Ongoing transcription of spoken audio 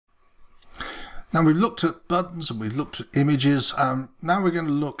Now we've looked at buttons and we've looked at images. Now we're going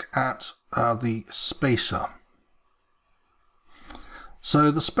to look at the spacer.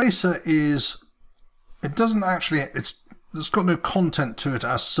 So the spacer is, it doesn't actually, there's got no content to it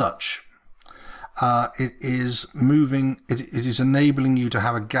as such. It is moving, it is enabling you to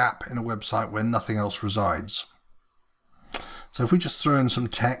have a gap in a website where nothing else resides. So if we just throw in some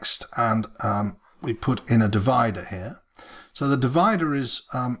text and we put in a divider here. So the divider is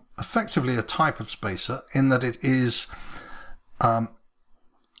effectively a type of spacer in that it is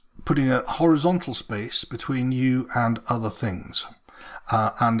putting a horizontal space between you and other things.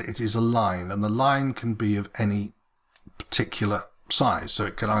 And it is a line, and the line can be of any particular size. So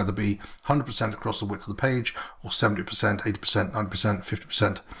it can either be 100% across the width of the page, or 70%, 80%, 90%,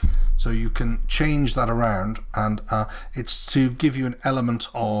 50%. So you can change that around, and it's to give you an element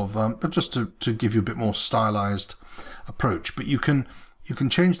of, but just to give you a bit more stylized approach. But you can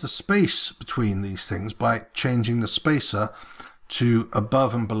change the space between these things by changing the spacer to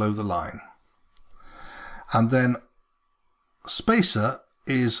above and below the line. And then spacer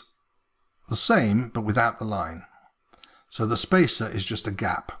is the same but without the line. So the spacer is just a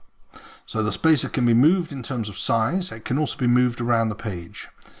gap. So the spacer can be moved in terms of size. It can also be moved around the page,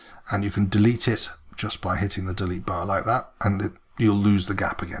 and you can delete it just by hitting the delete bar like that, and you'll lose the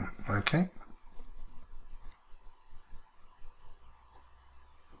gap again. Okay.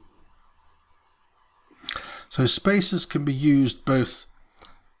 So spacers can be used both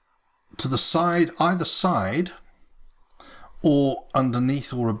to the side, either side, or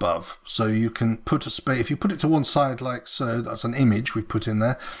underneath or above. So you can put a space, if you put it to one side like so, that's an image we've put in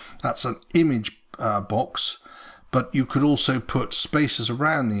there. That's an image box, but you could also put spaces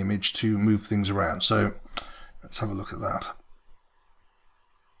around the image to move things around. So let's have a look at that.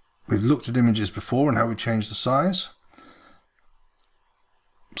 We've looked at images before and how we change the size.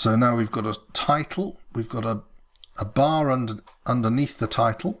 So now we've got a title, we've got a bar underneath the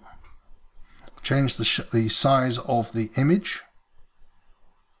title. Change the size of the image.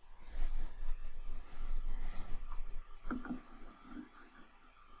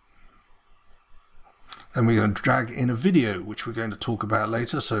 And we're going to drag in a video, which we're going to talk about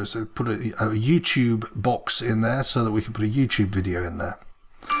later. So put a YouTube box in there so that we can put a YouTube video in there.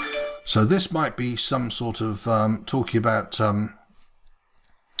 So this might be some sort of talking about,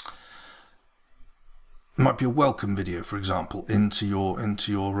 might be a welcome video, for example, into your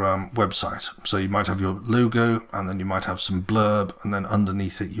website. So you might have your logo, and then you might have some blurb, and then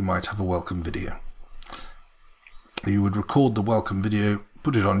underneath it you might have a welcome video. You would record the welcome video,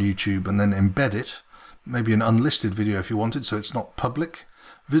 put it on YouTube, and then embed it, maybe an unlisted video if you wanted, so it's not public,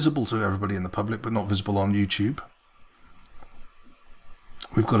 visible to everybody in the public, but not visible on YouTube.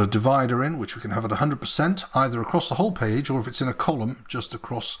 We've got a divider in, which we can have at 100%, either across the whole page, or if it's in a column, just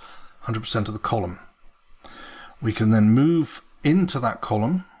across 100% of the column. We can then move into that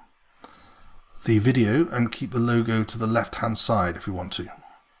column the video and keep the logo to the left-hand side if we want to.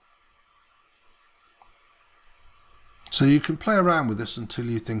 So you can play around with this until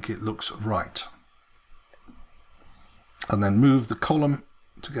you think it looks right. And then move the column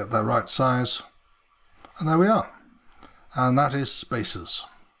to get that right size. And there we are. And that is spacers.